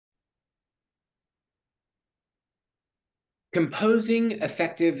Composing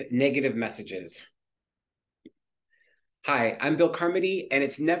effective negative messages. Hi, I'm Bill Carmody, and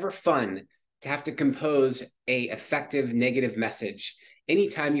it's never fun to have to compose a effective negative message.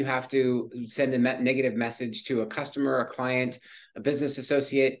 Anytime you have to send a negative message to a customer, a client, a business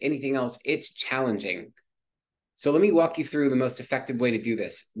associate, anything else, it's challenging. So let me walk you through the most effective way to do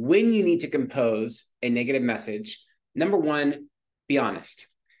this. When you need to compose a negative message, number one, be honest.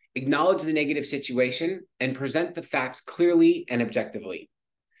 Acknowledge the negative situation and present the facts clearly and objectively.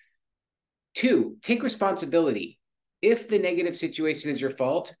 Two, take responsibility. If the negative situation is your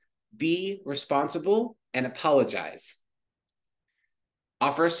fault, be responsible and apologize.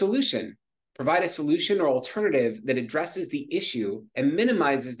 Offer a solution. Provide a solution or alternative that addresses the issue and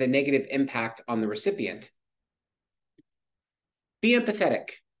minimizes the negative impact on the recipient. Be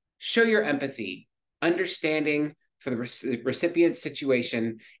empathetic. Show your empathy, understanding for the recipient's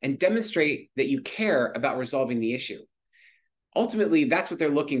situation, and demonstrate that you care about resolving the issue. Ultimately, that's what they're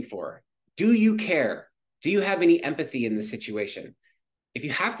looking for. Do you care? Do you have any empathy in the situation? If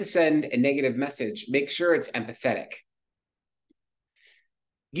you have to send a negative message, make sure it's empathetic.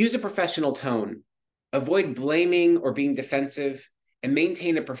 Use a professional tone. Avoid blaming or being defensive, and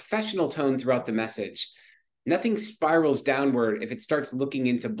maintain a professional tone throughout the message. Nothing spirals downward if it starts looking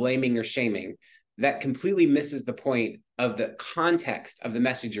into blaming or shaming. That completely misses the point of the context of the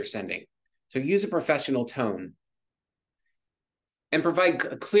message you're sending. So use a professional tone. And provide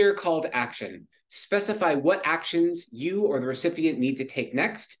a clear call to action. Specify what actions you or the recipient need to take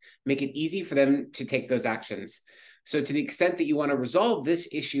next. Make it easy for them to take those actions. So to the extent that you want to resolve this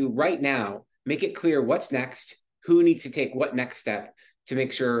issue right now, make it clear what's next, who needs to take what next step to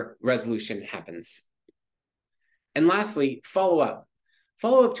make sure resolution happens. And lastly, follow up.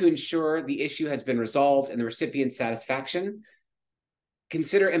 Follow up to ensure the issue has been resolved and the recipient's satisfaction.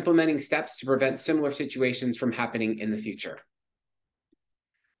 Consider implementing steps to prevent similar situations from happening in the future.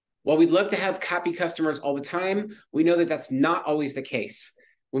 While we'd love to have happy customers all the time, we know that that's not always the case.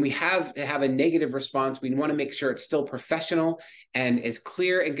 When we have to have a negative response, we want to make sure it's still professional and as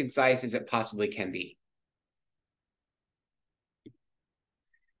clear and concise as it possibly can be.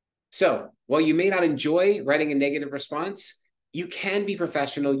 So while you may not enjoy writing a negative response, you can be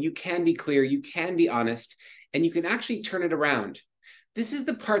professional, you can be clear, you can be honest, and you can actually turn it around. This is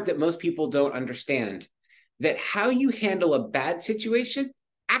the part that most people don't understand, that how you handle a bad situation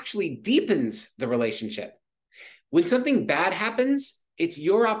actually deepens the relationship. When something bad happens, it's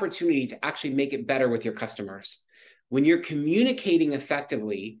your opportunity to actually make it better with your customers. When you're communicating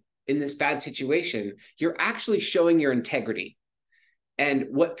effectively in this bad situation, you're actually showing your integrity. And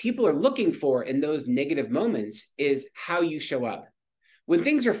what people are looking for in those negative moments is how you show up. When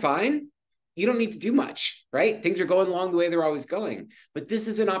things are fine, you don't need to do much, right? Things are going along the way they're always going. But this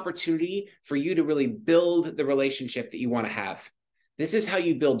is an opportunity for you to really build the relationship that you want to have. This is how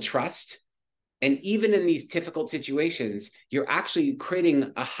you build trust. And even in these difficult situations, you're actually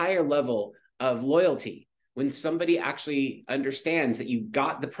creating a higher level of loyalty. When somebody actually understands that you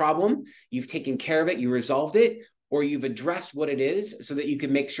got the problem, you've taken care of it, you resolved it, or you've addressed what it is so that you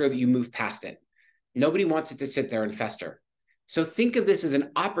can make sure that you move past it. Nobody wants it to sit there and fester. So think of this as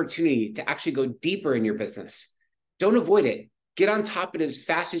an opportunity to actually go deeper in your business. Don't avoid it. Get on top of it as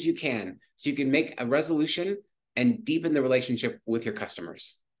fast as you can so you can make a resolution and deepen the relationship with your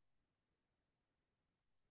customers.